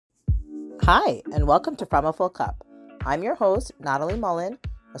Hi, and welcome to From a Full Cup. I'm your host, Natalie Mullen,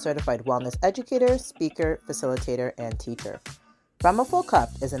 a certified wellness educator, speaker, facilitator, and teacher. From a Full Cup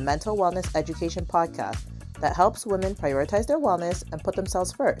is a mental wellness education podcast that helps women prioritize their wellness and put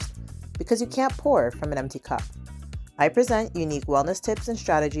themselves first, because you can't pour from an empty cup. I present unique wellness tips and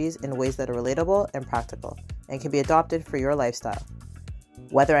strategies in ways that are relatable and practical and can be adopted for your lifestyle.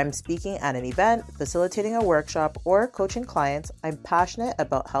 Whether I'm speaking at an event, facilitating a workshop, or coaching clients, I'm passionate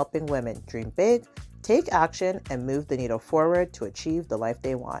about helping women dream big, take action, and move the needle forward to achieve the life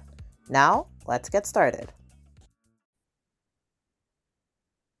they want. Now, let's get started.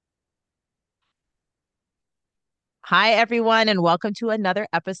 Hi, everyone, and welcome to another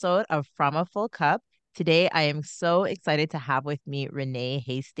episode of From a Full Cup. Today, I am so excited to have with me Renee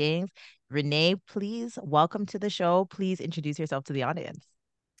Hastings. Renee, please welcome to the show. Please introduce yourself to the audience.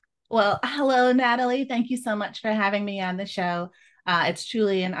 Well, hello, Natalie. Thank you so much for having me on the show. It's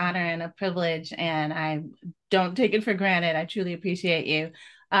truly an honor and a privilege, and I don't take it for granted. I truly appreciate you.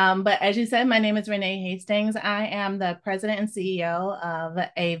 But as you said, my name is Renee Hastings. I am the president and CEO of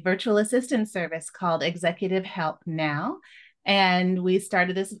a virtual assistant service called Executive Help Now. And we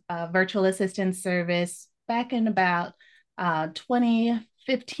started this virtual assistant service back in about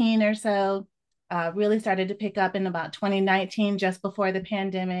 2015 or so. Really started to pick up in about 2019, just before the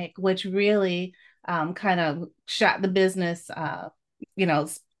pandemic, which really kind of shot the business, you know,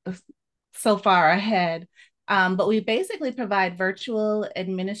 so far ahead. But we basically provide virtual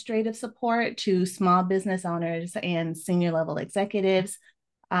administrative support to small business owners and senior level executives.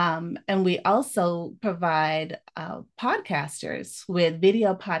 And we also provide podcasters with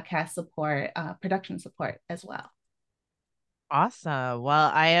video podcast support, production support as well. Awesome. Well,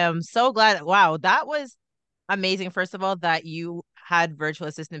 I am so glad. Wow, that was amazing. First of all, that you had virtual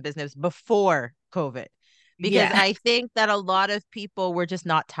assistant business before COVID, because Yeah. I think that a lot of people were just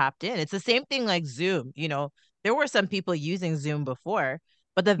not tapped in. It's the same thing like Zoom. There were some people using Zoom before,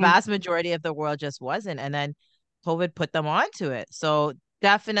 but the vast majority of the world just wasn't. And then COVID put them onto it. So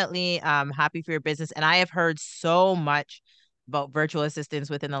definitely happy for your business. And I have heard so much about virtual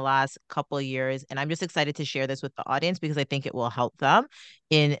assistants within the last couple of years. And I'm just excited to share this with the audience because I think it will help them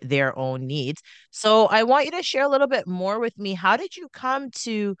in their own needs. So I want you to share a little bit more with me. How did you come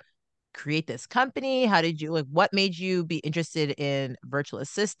to create this company? How did you, like, what made you be interested in virtual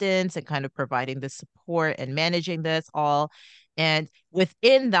assistants and kind of providing the support and managing this all? And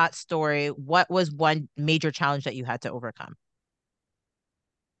within that story, what was one major challenge that you had to overcome?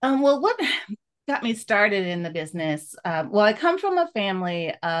 Well, what got me started in the business? Well, I come from a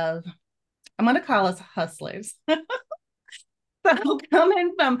family of, I'm going to call us hustlers. So,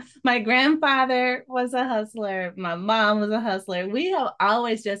 coming from my grandfather was a hustler, my mom was a hustler. We have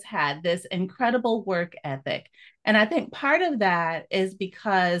always just had this incredible work ethic. And I think part of that is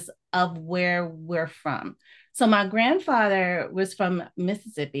because of where we're from. So, my grandfather was from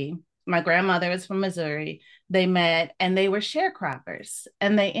Mississippi. My grandmother was from Missouri. They met and they were sharecroppers.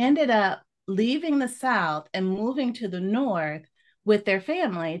 And they ended up leaving the South and moving to the North with their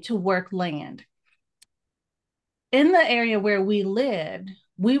family to work land. In the area where we lived,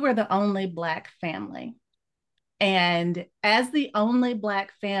 we were the only Black family. And as the only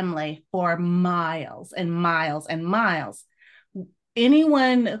Black family for miles and miles and miles,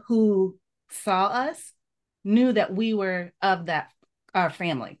 anyone who saw us knew that we were of that our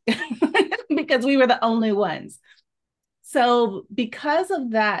family because we were the only ones. So, because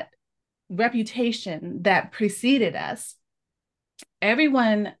of that reputation that preceded us,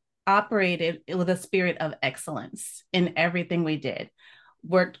 everyone operated with a spirit of excellence in everything we did.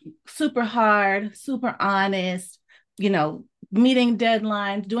 Worked super hard, super honest, meeting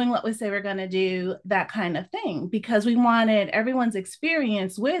deadlines, doing what we say we're going to do, that kind of thing, because we wanted everyone's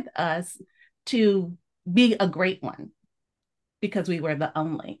experience with us to be a great one because we were the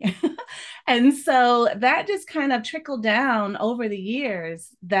only. And so that just kind of trickled down over the years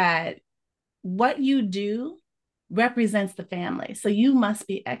that what you do represents the family. So you must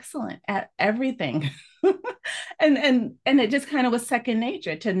be excellent at everything. And it just kind of was second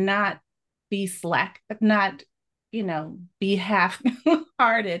nature to not be slack, but not, be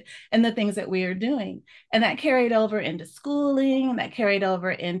half-hearted in the things that we are doing. And that carried over into schooling, that carried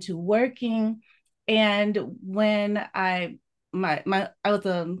over into working. And when I was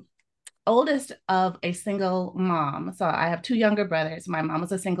the oldest of a single mom. So I have two younger brothers. My mom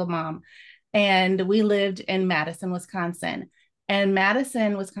was a single mom, and we lived in Madison, Wisconsin. And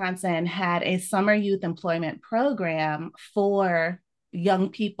Madison, Wisconsin had a summer youth employment program for young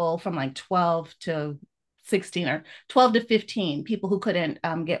people from like 12 to 16 or 12 to 15, people who couldn't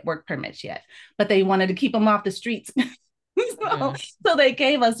get work permits yet, but they wanted to keep them off the streets. so, Mm. so they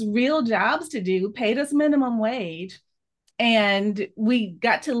gave us real jobs to do, paid us minimum wage, and we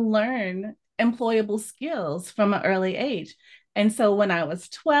got to learn employable skills from an early age. And so when I was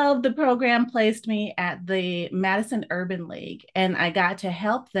 12, the program placed me at the Madison Urban League, and I got to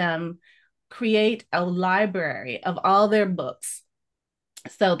help them create a library of all their books.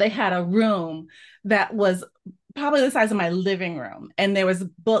 So they had a room that was probably the size of my living room, and there was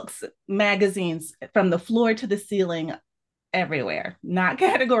books, magazines from the floor to the ceiling everywhere, not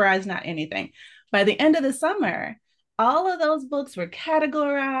categorized, not anything. By the end of the summer, all of those books were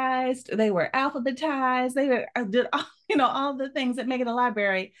categorized, they were alphabetized, they were I did all, all the things that make it a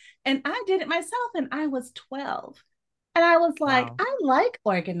library. And I did it myself, and I was 12. And I was like, Wow. I like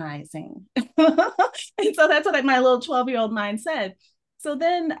organizing. And so that's what my little 12-year-old mind said. So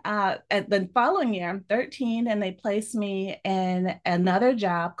then at the following year, I'm 13, and they placed me in another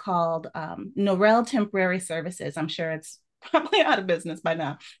job called Norel Temporary Services. I'm sure it's probably out of business by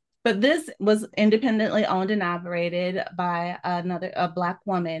now. But this was independently owned and operated by a Black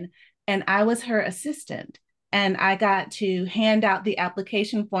woman, and I was her assistant. And I got to hand out the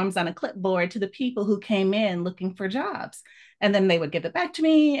application forms on a clipboard to the people who came in looking for jobs. And then they would give it back to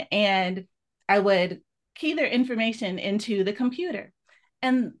me, and I would key their information into the computer.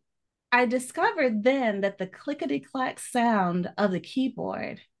 And I discovered then that the clickety clack sound of the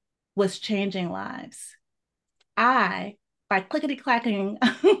keyboard was changing lives. I, by clickety clacking,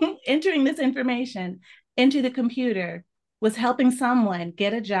 entering this information into the computer, was helping someone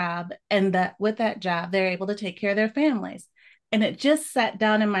get a job, and that with that job, they're able to take care of their families. And it just sat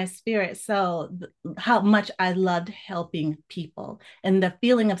down in my spirit. So, how much I loved helping people and the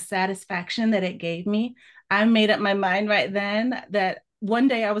feeling of satisfaction that it gave me. I made up my mind right then that one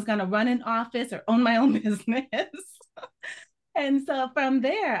day I was going to run an office or own my own business. And so from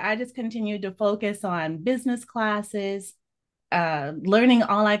there, I just continued to focus on business classes, learning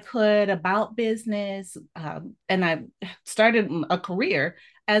all I could about business. And I started a career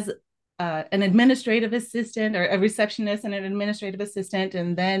as an administrative assistant, or a receptionist and an administrative assistant,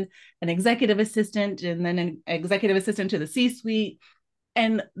 and then an executive assistant, and then an executive assistant to the C-suite.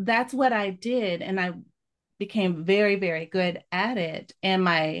 And that's what I did. And I became very, very good at it. And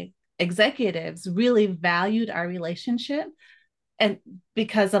my executives really valued our relationship, and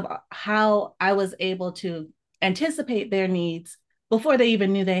because of how I was able to anticipate their needs before they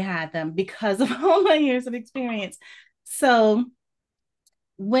even knew they had them, because of all my years of experience. So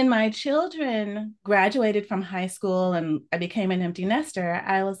when my children graduated from high school and I became an empty nester,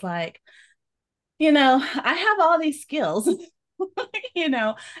 I was like, I have all these skills, you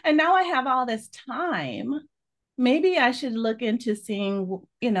know, and now I have all this time. Maybe I should look into seeing,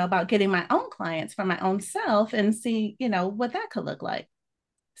 about getting my own clients for my own self and see, what that could look like.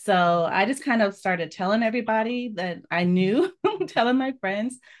 So I just kind of started telling everybody that I knew, telling my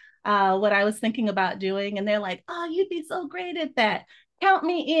friends what I was thinking about doing. And they're like, oh, you'd be so great at that. Count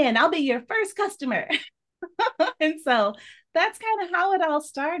me in. I'll be your first customer. And so that's kind of how it all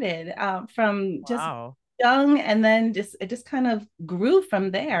started, from just Wow. young, and then it just kind of grew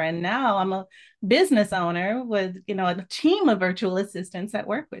from there. And now I'm a business owner with, a team of virtual assistants that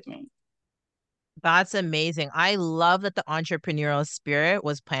work with me. That's amazing. I love that the entrepreneurial spirit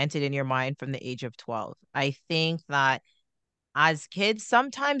was planted in your mind from the age of 12. I think that as kids,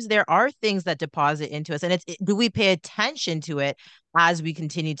 sometimes there are things that deposit into us, and do we pay attention to it as we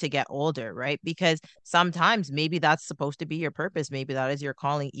continue to get older, right? Because sometimes maybe that's supposed to be your purpose. Maybe that is your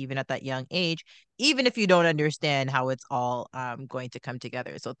calling, even at that young age, even if you don't understand how it's all going to come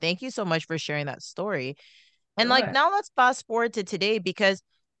together. So thank you so much for sharing that story. And like Sure. now let's fast forward to today, because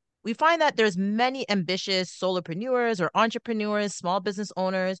we find that there's many ambitious solopreneurs or entrepreneurs, small business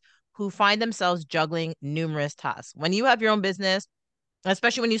owners who find themselves juggling numerous tasks. When you have your own business,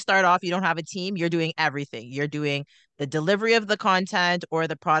 especially when you start off, you don't have a team, you're doing everything. You're doing the delivery of the content or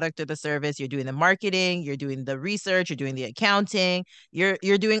the product or the service, you're doing the marketing, you're doing the research, you're doing the accounting, you're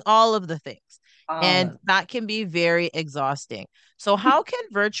doing all of the things. All And of that can be very exhausting. So how can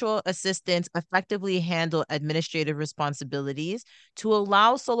virtual assistants effectively handle administrative responsibilities to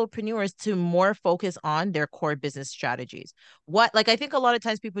allow solopreneurs to more focus on their core business strategies? I think a lot of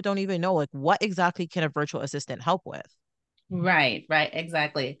times people don't even know, like, what exactly can a virtual assistant help with? right,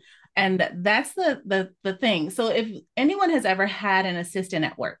 exactly. And that's the thing. So if anyone has ever had an assistant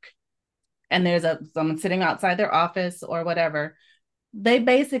at work, and there's someone sitting outside their office or whatever, they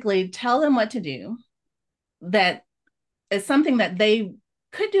basically tell them what to do that is something that they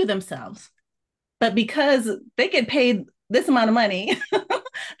could do themselves. But because they get paid this amount of money,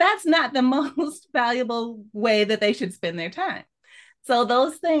 that's not the most valuable way that they should spend their time. So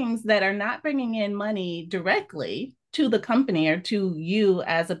those things that are not bringing in money directly, to the company or to you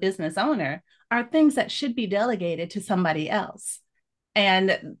as a business owner are things that should be delegated to somebody else.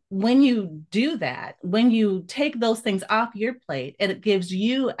 And when you do that, when you take those things off your plate, it gives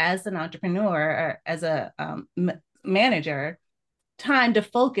you as an entrepreneur or as a manager time to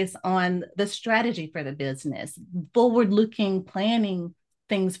focus on the strategy for the business, forward looking planning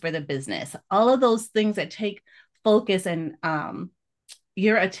things for the business, all of those things that take focus and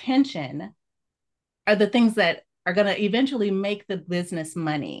your attention are the things that are going to eventually make the business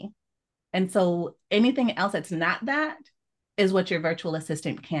money. And so anything else that's not that is what your virtual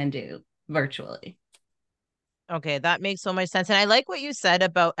assistant can do virtually. Okay, that makes so much sense. And I like what you said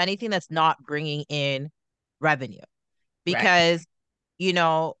about anything that's not bringing in revenue Right. because, you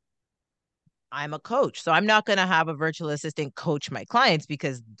know, I'm a coach. So I'm not going to have a virtual assistant coach my clients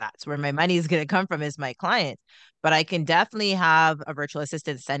because that's where my money is going to come from is my clients. But I can definitely have a virtual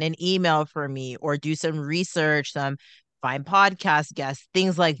assistant send an email for me or do some research, some find podcast guests,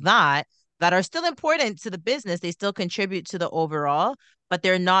 things like that, that are still important to the business. They still contribute to the overall, but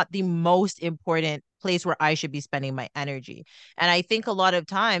they're not the most important place where I should be spending my energy. And I think a lot of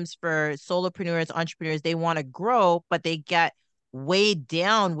times for solopreneurs, entrepreneurs, they want to grow, but they get weighed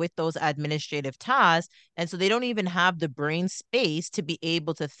down with those administrative tasks. And so they don't even have the brain space to be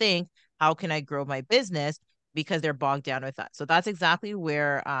able to think, how can I grow my business? Because they're bogged down with that. So that's exactly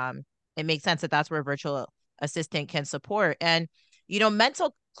where it makes sense that that's where a virtual assistant can support. And,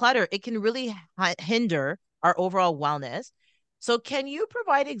 mental clutter, it can really hinder our overall wellness. So can you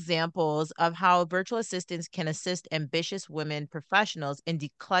provide examples of how virtual assistants can assist ambitious women professionals in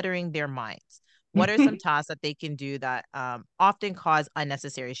decluttering their minds? What are some tasks that they can do that often cause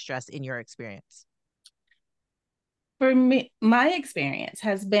unnecessary stress in your experience? For me, my experience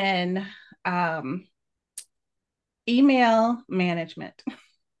has been email management.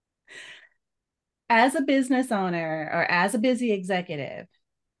 As a business owner or as a busy executive,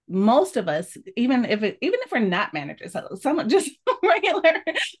 most of us, even if we're not managers, some just regular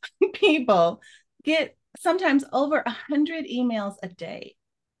people get sometimes over 100 emails a day.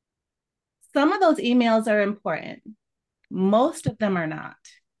 Some of those emails are important. Most of them are not.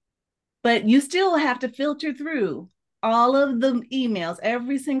 But you still have to filter through all of the emails,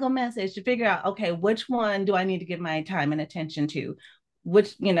 every single message to figure out, okay, which one do I need to give my time and attention to?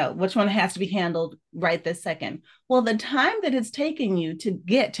 Which one has to be handled right this second? Well, the time that it's taking you to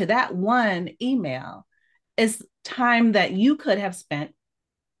get to that one email is time that you could have spent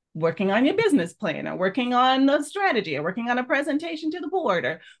working on your business plan or working on the strategy or working on a presentation to the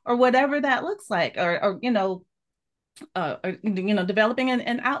board or whatever that looks like, developing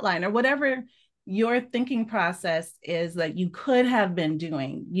an outline or whatever your thinking process is that you could have been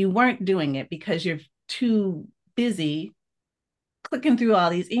doing. You weren't doing it because you're too busy clicking through all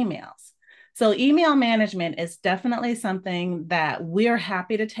these emails. So email management is definitely something that we're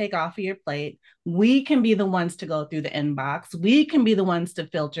happy to take off of your plate. We can be the ones to go through the inbox. We can be the ones to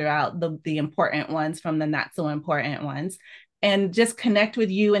filter out the important ones from the not so important ones and just connect with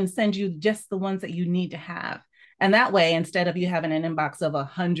you and send you just the ones that you need to have. And that way, instead of you having an inbox of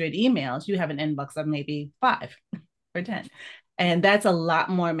 100 emails, you have an inbox of maybe 5 or 10. And that's a lot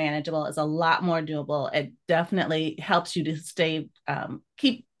more manageable. It's a lot more doable. It definitely helps you to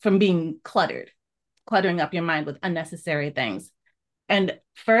keep from being cluttering up your mind with unnecessary things. And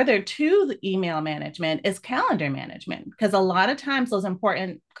further to the email management is calendar management, because a lot of times those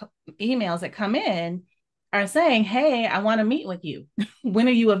important emails that come in are saying, hey, I want to meet with you. When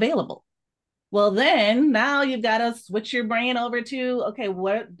are you available? Well, then now you've got to switch your brain over to, okay,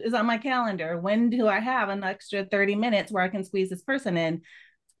 what is on my calendar? When do I have an extra 30 minutes where I can squeeze this person in?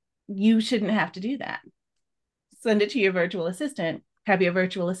 You shouldn't have to do that. Send it to your virtual assistant, have your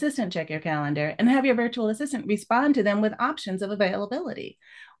virtual assistant check your calendar, and have your virtual assistant respond to them with options of availability.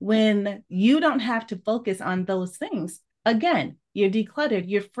 When you don't have to focus on those things, again, you're decluttered,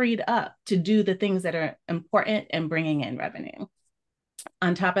 you're freed up to do the things that are important and bringing in revenue.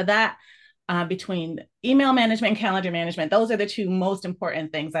 On top of that, between email management and calendar management, those are the two most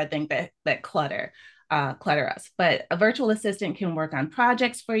important things I think that clutter us. But a virtual assistant can work on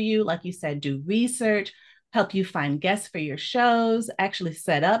projects for you, like you said, do research, help you find guests for your shows, actually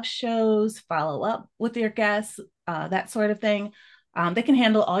set up shows, follow up with your guests, that sort of thing. They can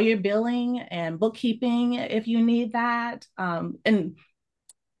handle all your billing and bookkeeping if you need that, and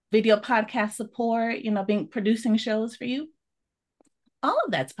video podcast support, producing shows for you. All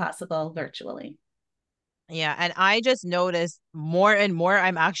of that's possible virtually. Yeah, and I just noticed more and more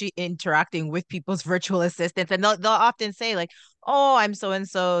I'm actually interacting with people's virtual assistants, and they'll often say like, "Oh, I'm so and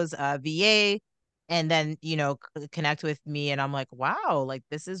so's VA," and then connect with me, and I'm like, wow, like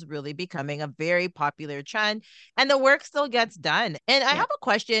this is really becoming a very popular trend, and the work still gets done. And I Yeah. have a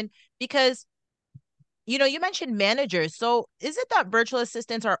question, because you mentioned managers. So is it that virtual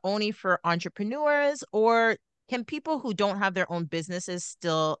assistants are only for entrepreneurs, or can people who don't have their own businesses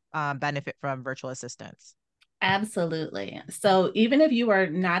still benefit from virtual assistants? Absolutely. So even if you are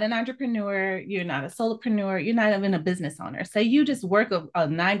not an entrepreneur, you're not a solopreneur, you're not even a business owner, say you just work a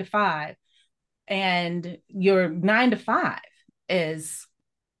 9 to 5, and your 9 to 5 is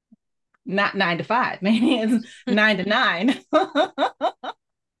not 9 to 5, maybe it's 9 to 9,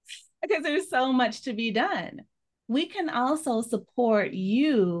 because there's so much to be done. We can also support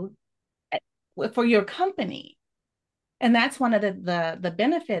you for your company. And that's one of the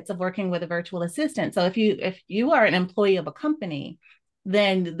benefits of working with a virtual assistant. So if you are an employee of a company,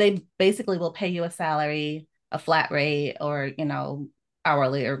 then they basically will pay you a salary, a flat rate, or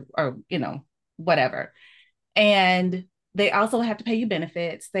hourly, or whatever. And they also have to pay you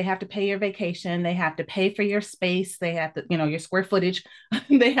benefits. They have to pay your vacation. They have to pay for your space. They have to, your square footage.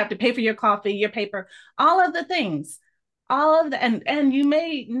 They have to pay for your coffee, your paper, all of the things. All of the and you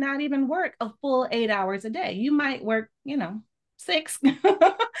may not even work a full 8 hours a day. You might work, 6,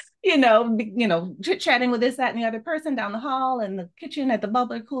 chit-chatting with this, that, and the other person down the hall, in the kitchen, at the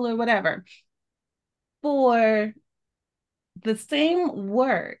bubbler cooler, whatever. For the same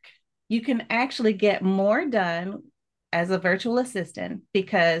work, you can actually get more done as a virtual assistant,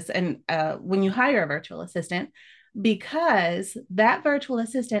 because, and when you hire a virtual assistant, because that virtual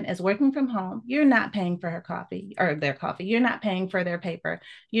assistant is working from home, you're not paying for her coffee or their coffee. You're not paying for their paper.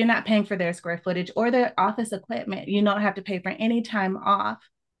 You're not paying for their square footage or their office equipment. You don't have to pay for any time off.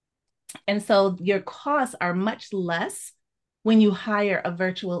 And so your costs are much less when you hire a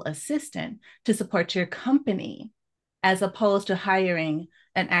virtual assistant to support your company, as opposed to hiring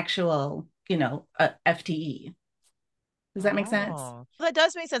an actual, a FTE. Does that make sense? Oh, that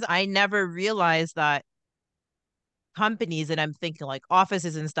does make sense. I never realized that companies, and I'm thinking like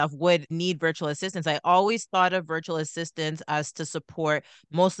offices and stuff, would need virtual assistants. I always thought of virtual assistants as to support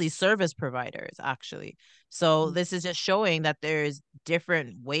mostly service providers, actually. So this is just showing that there's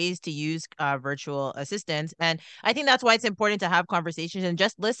different ways to use virtual assistants. And I think that's why it's important to have conversations and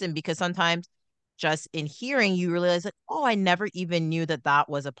just listen, because sometimes just in hearing you realize like, oh, I never even knew that that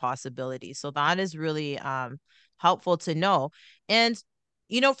was a possibility. So that is really helpful to know. And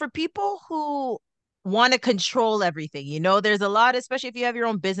for people who want to control everything. There's a lot, especially if you have your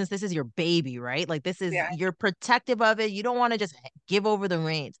own business, this is your baby, right? Like this is, Yeah. you're protective of it. You don't want to just give over the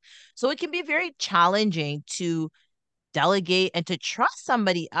reins. So it can be very challenging to delegate and to trust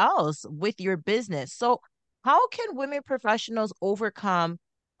somebody else with your business. So how can women professionals overcome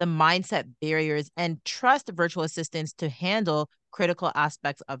the mindset barriers and trust virtual assistants to handle critical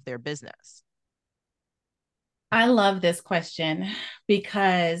aspects of their business? I love this question,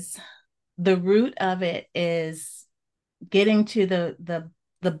 because the root of it is getting to the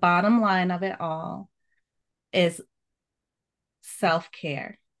bottom line of it all is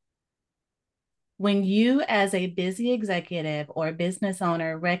self-care. When you, as a busy executive or business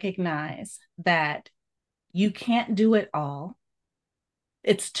owner, recognize that you can't do it all,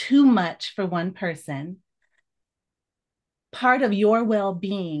 it's too much for one person, part of your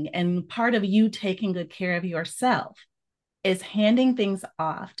well-being and part of you taking good care of yourself is handing things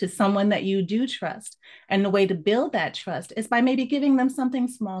off to someone that you do trust. And the way to build that trust is by maybe giving them something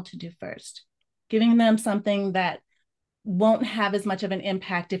small to do first, giving them something that won't have as much of an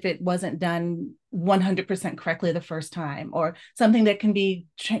impact if it wasn't done 100% correctly the first time, or something that can be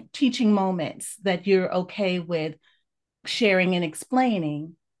teaching moments that you're okay with sharing and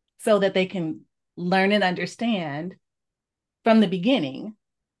explaining, so that they can learn and understand from the beginning,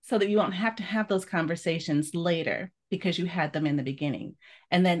 so that you won't have to have those conversations later because you had them in the beginning.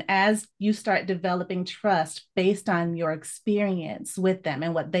 And then as you start developing trust based on your experience with them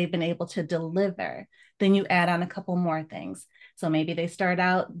and what they've been able to deliver, then you add on a couple more things. So maybe they start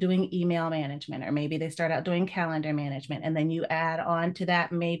out doing email management, or maybe they start out doing calendar management. And then you add on to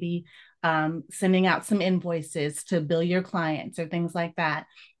that, maybe sending out some invoices to bill your clients or things like that.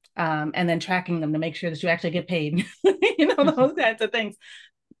 And then tracking them to make sure that you actually get paid, those kinds of things.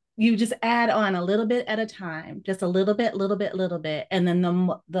 You just add on a little bit at a time, just a little bit, little bit, little bit. And then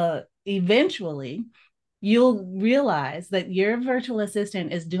the eventually you'll realize that your virtual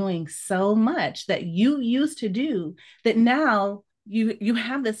assistant is doing so much that you used to do, that now you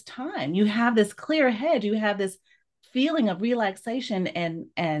have this time, you have this clear head, you have this feeling of relaxation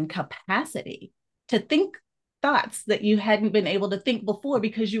and capacity to think thoughts that you hadn't been able to think before,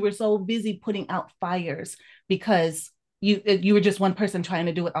 because you were so busy putting out fires, because you were just one person trying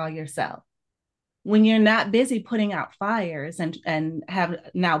to do it all yourself. when you're not busy putting out fires and have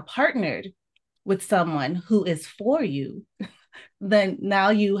now partnered with someone who is for you, then now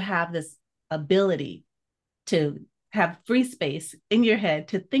you have this ability to have free space in your head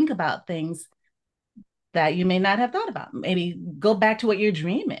to think about things that you may not have thought about. Maybe go back to what your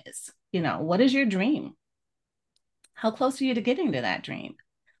dream is. What is your dream? How close are you to getting to that dream?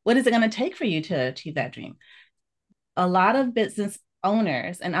 What is it going to take for you to achieve that dream? A lot of business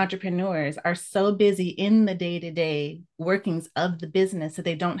owners and entrepreneurs are so busy in the day-to-day workings of the business that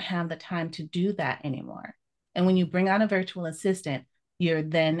they don't have the time to do that anymore. And when you bring on a virtual assistant, you're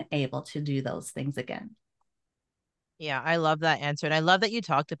then able to do those things again. Yeah, I love that answer. And I love that you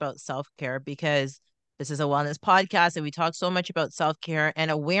talked about self-care because this is a wellness podcast and we talk so much about self-care and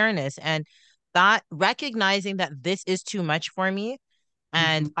awareness and that recognizing that this is too much for me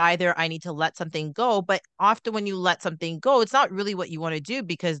and Mm-hmm. either I need to let something go. But often when you let something go, it's not really what you want to do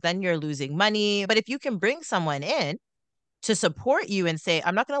because then you're losing money. But if you can bring someone in to support you and say,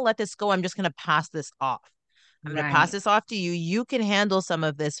 I'm not going to let this go. I'm just going to pass this off. I'm going to pass Right. this off to you. You can handle some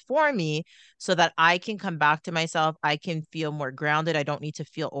of this for me so that I can come back to myself. I can feel more grounded. I don't need to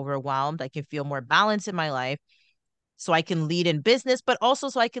feel overwhelmed. I can feel more balance in my life so I can lead in business, but also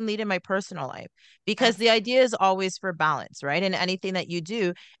so I can lead in my personal life. Because the Absolutely. idea is always for balance, right? In anything that you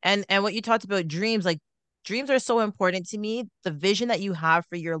do. And what you talked about dreams, like dreams are so important to me. The vision that you have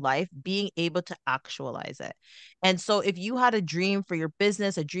for your life, being able to actualize it. And so if you had a dream for your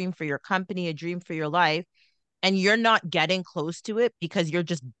business, a dream for your company, a dream for your life, and you're not getting close to it because you're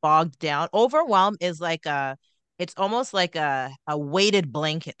just bogged down. Overwhelm is like it's almost like a weighted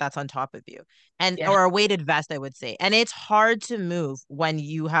blanket that's on top of you. And Yeah. or a weighted vest, I would say. And it's hard to move when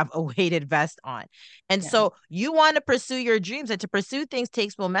you have a weighted vest on. And Yeah. so you want to pursue your dreams and to pursue things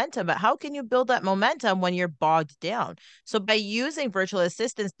takes momentum, but how can you build that momentum when you're bogged down? So by using virtual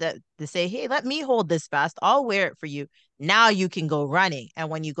assistants to say, "Hey, let me hold this vest. I'll wear it for you." Now you can go running. And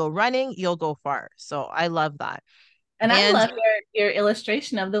when you go running, you'll go far. So I love that. And I And love your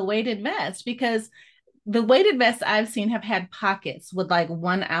illustration of the weighted vest because the weighted vests I've seen have had pockets with like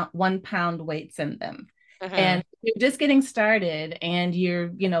 1 pound weights in them. mhm. And you're just getting started and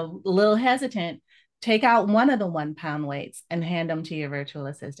you're, a little hesitant, take out one of the 1 pound weights and hand them to your virtual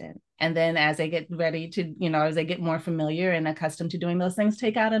assistant. And then as they get ready to, as they get more familiar and accustomed to doing those things,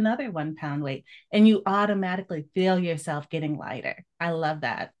 take out another 1 pound weight. And you automatically feel yourself getting lighter. I love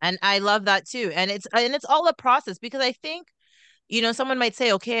that. And I love that too. And it's all a process because I think, someone might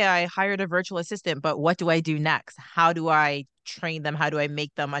say, okay, I hired a virtual assistant, but what do I do next? How do I train them? How do I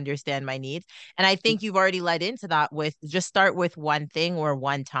make them understand my needs? And I think you've already led into that with just start with one thing or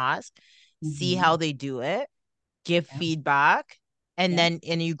one task, see Mm-hmm. how they do it, give Yeah. feedback, and Yeah. then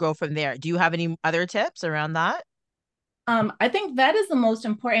and you grow from there. Do you have any other tips around that? I think that is the most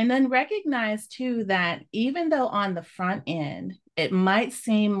important. And then recognize too that even though on the front end, it might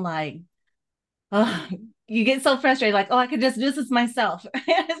seem like, oh, you get so frustrated, like, oh, I could just do this myself.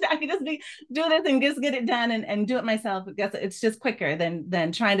 I could just do this and just get it done and do it myself. I guess it's just quicker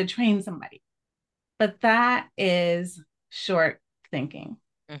than trying to train somebody. But that is short thinking.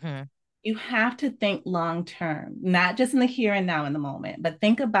 Hmm. You have to think long term, not just in the here and now in the moment, but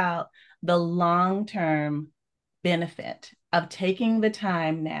think about the long term benefit of taking the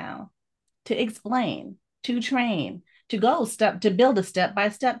time now to explain, to train, to go step to build a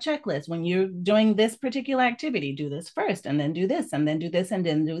step-by-step checklist. When you're doing this particular activity, do this first and then do this and then do this and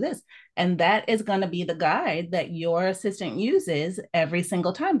then do this. And that is going to be the guide that your assistant uses every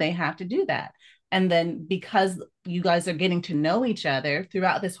single time they have to do that. And then because you guys are getting to know each other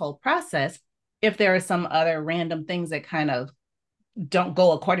throughout this whole process, if there are some other random things that kind of don't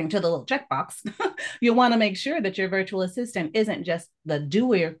go according to the little checkbox, you want to make sure that your virtual assistant isn't just the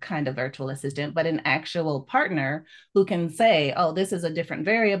doer kind of virtual assistant, but an actual partner who can say, oh, this is a different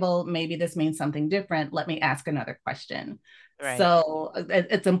variable. Maybe this means something different. Let me ask another question. Right. So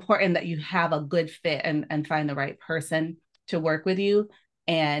it's important that you have a good fit and find the right person to work with you.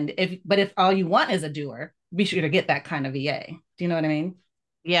 But if all you want is a doer, be sure to get that kind of VA. Do you know what I mean?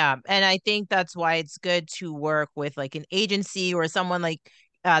 Yeah, and I think that's why it's good to work with like an agency or someone like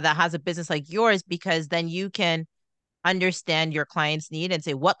that has a business like yours because then you can understand your client's need and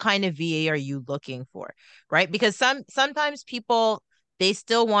say what kind of VA are you looking for, right? Because sometimes people they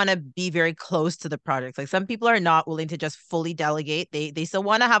still want to be very close to the project. Like some people are not willing to just fully delegate. They still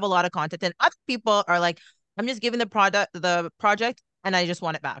want to have a lot of content and other people are like I'm just giving the project and I just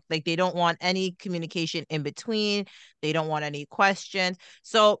want it back. Like they don't want any communication in between. They don't want any questions.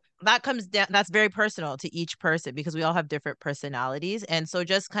 So that comes down, that's very personal to each person because we all have different personalities. And so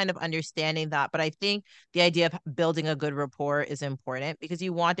just kind of understanding that. But I think the idea of building a good rapport is important because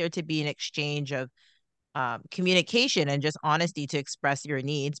you want there to be an exchange of communication and just honesty to express your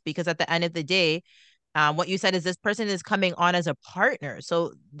needs. Because at the end of the day, what you said is this person is coming on as a partner.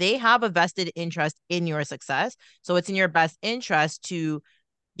 So they have a vested interest in your success. So it's in your best interest to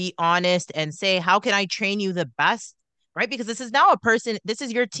be honest and say, how can I train you the best? Right. Because this is now a person, this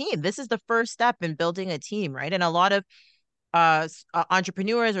is your team. This is the first step in building a team. Right. And a lot of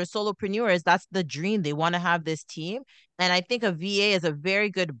entrepreneurs or solopreneurs, that's the dream. They want to have this team. And I think a VA is a very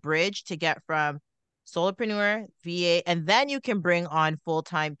good bridge to get from solopreneur, VA, and then you can bring on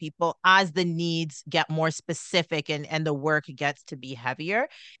full-time people as the needs get more specific and the work gets to be heavier.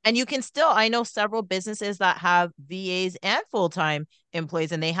 And you can still, I know several businesses that have VAs and full-time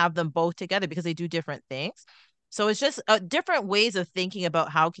employees, and they have them both together because they do different things. So it's just different ways of thinking about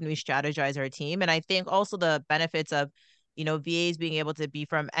how can we strategize our team. And I think also the benefits of VAs being able to be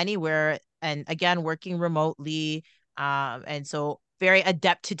from anywhere and again, working remotely. And so very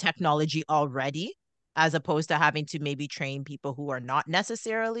adept to technology already, as opposed to having to maybe train people who are not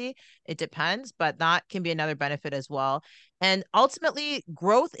necessarily. It depends, but that can be another benefit as well. And ultimately,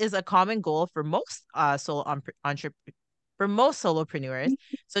 growth is a common goal for most for most solopreneurs.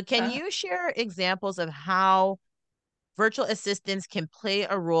 So can Uh, you share examples of how virtual assistants can play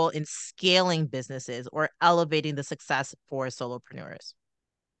a role in scaling businesses or elevating the success for solopreneurs?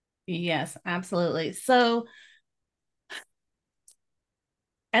 yes, absolutely. So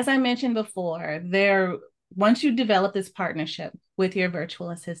as I mentioned before, there once you develop this partnership with your virtual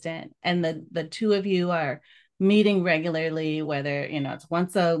assistant and the two of you are meeting regularly, whether it's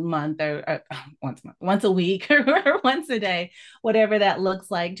once a month or once a week or once a day, whatever that looks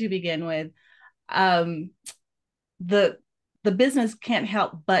like to begin with, um, the the business can't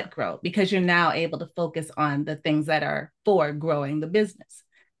help but grow because you're now able to focus on the things that are for growing the business.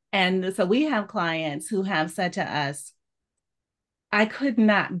 And so we have clients who have said to us, I could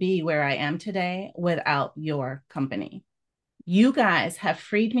not be where I am today without your company. You guys have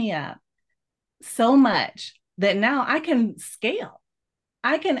freed me up so much that now I can scale.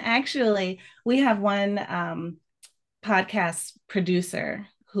 I can actually, we have one podcast producer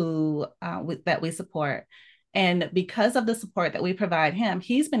that we support. And because of the support that we provide him,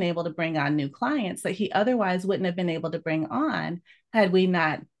 he's been able to bring on new clients that he otherwise wouldn't have been able to bring on had we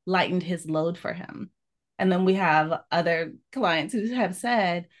not lightened his load for him. And then we have other clients who have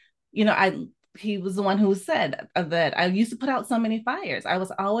said, he was the one who said that I used to put out so many fires. I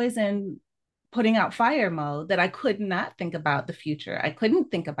was always in putting out fire mode that I could not think about the future. I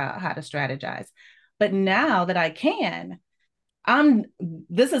couldn't think about how to strategize. But now that I can, I'm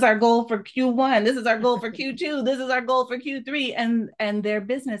this is our goal for Q1, this is our goal for Q2, this is our goal for Q3, and their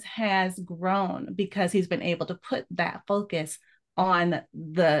business has grown because he's been able to put that focus on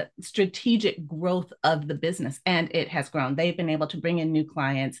the strategic growth of the business, and it has grown. They've been able to bring in new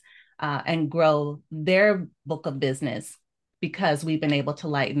clients and grow their book of business because we've been able to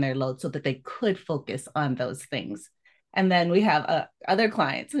lighten their load so that they could focus on those things. And then we have other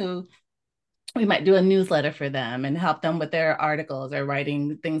clients who we might do a newsletter for them and help them with their articles or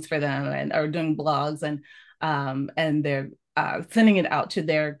writing things for them and or doing blogs and they're sending it out to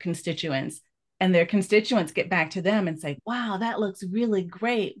their constituents, and their constituents get back to them and say, wow, that looks really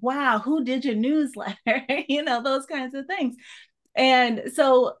great, wow, who did your newsletter? Those kinds of things. And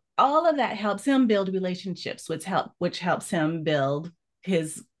so all of that helps him build relationships, which helps him build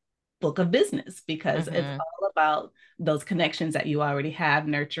his book of business because it's Mm-hmm. all about those connections that you already have,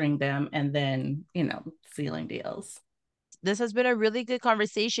 nurturing them, and then, sealing deals. This has been a really good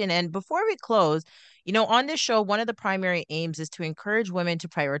conversation. And before we close, on this show, one of the primary aims is to encourage women to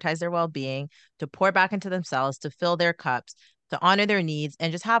prioritize their well being, to pour back into themselves, to fill their cups, to honor their needs,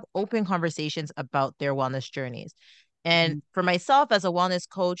 and just have open conversations about their wellness journeys. And Mm-hmm. for myself, as a wellness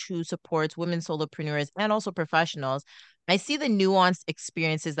coach who supports women solopreneurs and also professionals, I see the nuanced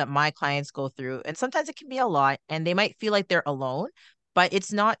experiences that my clients go through. And sometimes it can be a lot, and they might feel like they're alone, but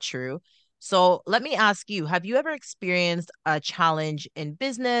it's not true. So let me ask you, have you ever experienced a challenge in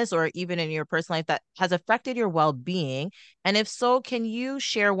business or even in your personal life that has affected your well-being? And if so, can you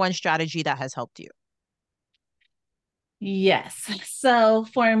share one strategy that has helped you? Yes. So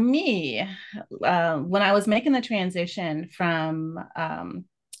for me, when I was making the transition from and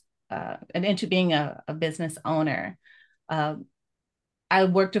into being a business owner, uh, I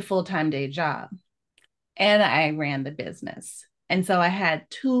worked a full-time day job and I ran the business. And so I had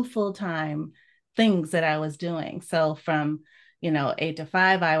two full-time things that I was doing. So from 8 to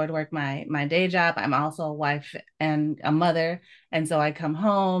 5, I would work my day job. I'm also a wife and a mother. And so I come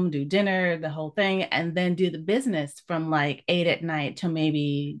home, do dinner, the whole thing, and then do the business from like 8 at night to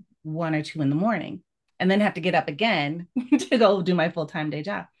maybe 1 or 2 in the morning, and then have to get up again to go do my full-time day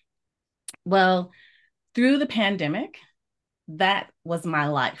job. Well, through the pandemic, that was my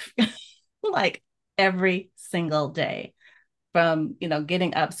life. Like every single day, from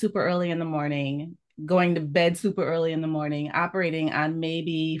getting up super early in the morning, going to bed super early in the morning, operating on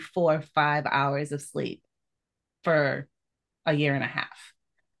maybe 4 or 5 hours of sleep for a year and a half.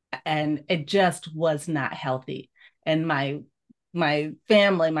 And it just was not healthy. And my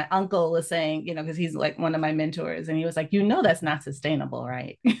family, my uncle was saying, because he's like one of my mentors, and he was like, that's not sustainable,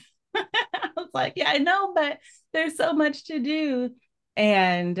 right? I was like, yeah, I know, but there's so much to do.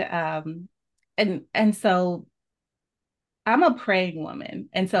 And so I'm a praying woman.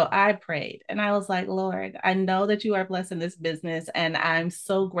 And so I prayed and I was like, Lord, I know that you are blessing this business and I'm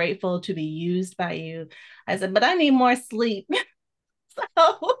so grateful to be used by you. I said, but I need more sleep.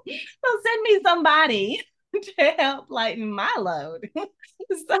 So send me somebody to help lighten my load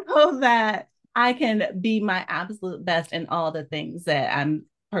so that I can be my absolute best in all the things that I'm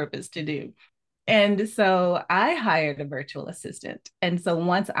purposed to do. And so I hired a virtual assistant. And so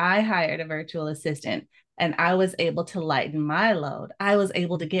once I hired a virtual assistant and I was able to lighten my load, I was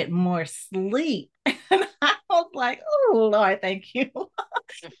able to get more sleep. And I was like, oh, Lord, thank you.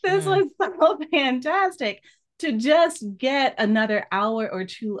 This Mhm. was so fantastic to just get another hour or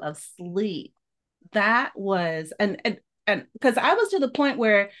two of sleep. That was, and because I was to the point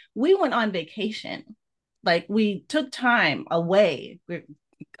where we went on vacation, like we took time away.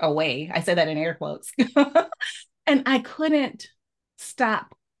 I said that in air quotes. And I couldn't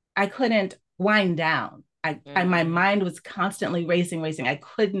stop. I couldn't wind down. My Mhm. mind was constantly racing. I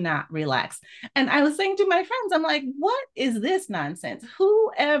could not relax. And I was saying to my friends, I'm like, what is this nonsense?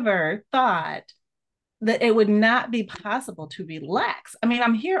 Whoever thought that it would not be possible to relax? I mean,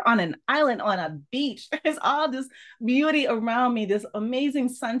 I'm here on an island on a beach. There's all this beauty around me, this amazing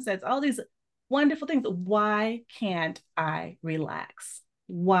sunsets, all these wonderful things. Why can't I relax?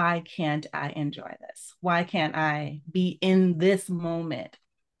 Why can't I enjoy this? Why can't I be in this moment?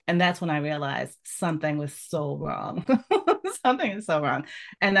 And that's when I realized something was so wrong. Something is so wrong.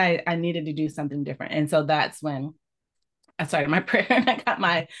 And I needed to do something different. And so that's when I started my prayer and I got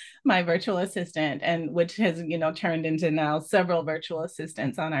my virtual assistant, and which has turned into now several virtual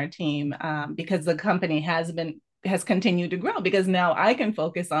assistants on our team, because the company has continued to grow, because now I can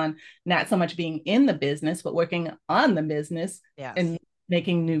focus on not so much being in the business but working on the business Yes. and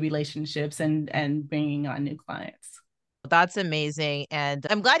making new relationships and bringing on new clients. That's amazing. And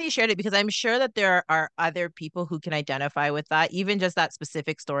I'm glad you shared it because I'm sure that there are other people who can identify with that, even just that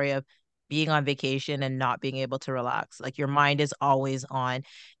specific story of being on vacation and not being able to relax. Like your mind is always on.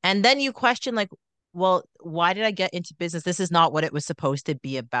 And then you question, like, well, why did I get into business? This is not what it was supposed to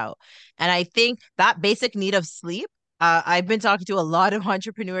be about. And I think that basic need of sleep, I've been talking to a lot of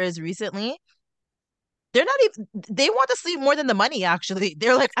entrepreneurs recently. They're not even, they want to sleep more than the money, actually.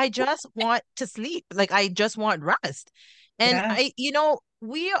 They're like, I just want to sleep. Like, I just want rest. And Yeah.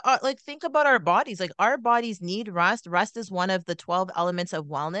 we are like, think about our bodies. Like, our bodies need rest. Rest is one of the 12 elements of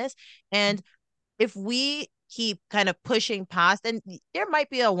wellness. And if we keep kind of pushing past, and there might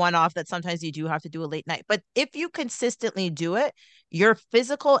be a one off that sometimes you do have to do a late night, but if you consistently do it, your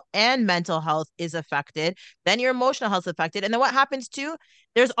physical and mental health is affected, then your emotional health is affected. And then what happens too?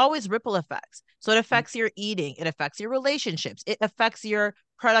 There's always ripple effects. So it affects your eating, it affects your relationships, it affects your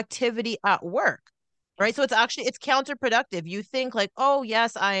productivity at work. Right. So it's counterproductive. You think like, oh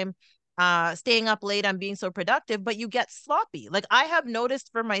yes, I'm staying up late, I'm being so productive, but you get sloppy. Like I have noticed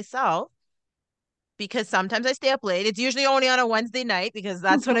for myself because sometimes I stay up late. It's usually only on a Wednesday night because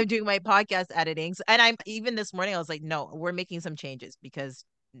that's when I'm doing my podcast editings. And I'm even this morning, I was like, no, we're making some changes because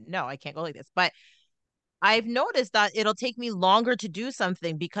no, I can't go like this. But I've noticed that it'll take me longer to do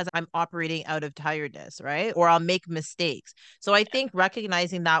something because I'm operating out of tiredness, right? Or I'll make mistakes. So I think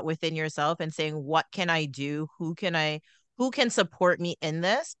recognizing that within yourself and saying, what can I do? Who can support me in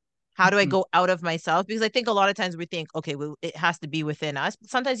this? How do I Mhm. go out of myself? Because I think a lot of times we think, okay, well, it has to be within us. But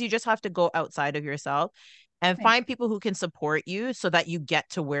sometimes you just have to go outside of yourself and Right. find people who can support you so that you get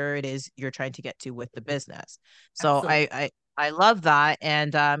to where it is you're trying to get to with the business. So Absolutely. I love that.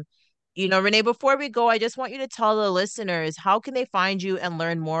 And Renee, before we go, I just want you to tell the listeners how can they find you and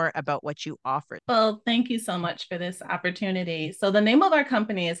learn more about what you offer. Well, thank you so much for this opportunity. So the name of our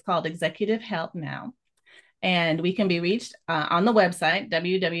company is called Executive Help Now. And we can be reached on the website,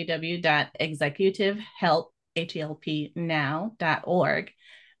 www.executivehelpnow.org.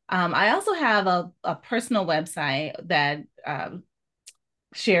 I also have a personal website that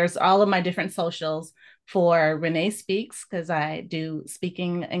shares all of my different socials for Renee Speaks, because I do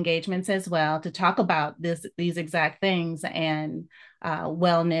speaking engagements as well to talk about these exact things, and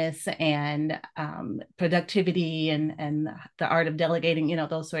wellness and productivity and the art of delegating,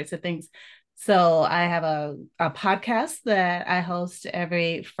 those sorts of things. So I have a podcast that I host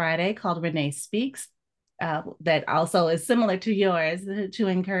every Friday called Renee Speaks. That also is similar to yours, to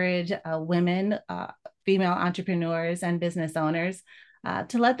encourage women, female entrepreneurs, and business owners,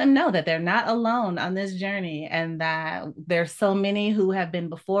 to let them know that they're not alone on this journey, and that there's so many who have been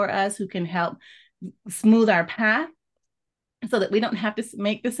before us who can help smooth our path so that we don't have to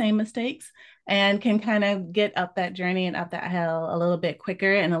make the same mistakes, and can kind of get up that journey and up that hill a little bit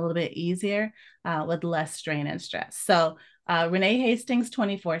quicker and a little bit easier, with less strain and stress. So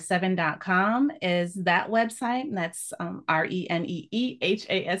ReneeHastings247.com is that website. And that's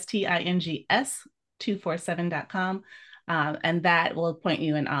ReneeHastings 247.com. And that will point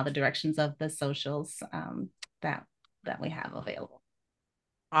you in all the directions of the socials that we have available.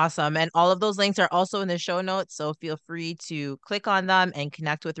 Awesome. And all of those links are also in the show notes. So feel free to click on them and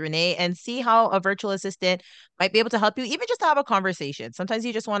connect with Renee and see how a virtual assistant might be able to help you, even just to have a conversation. Sometimes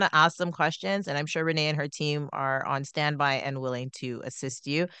you just want to ask some questions, and I'm sure Renee and her team are on standby and willing to assist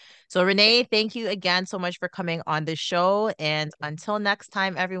you. So, Renee, thank you again so much for coming on the show. And until next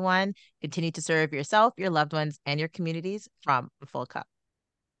time, everyone, continue to serve yourself, your loved ones, and your communities from a full cup.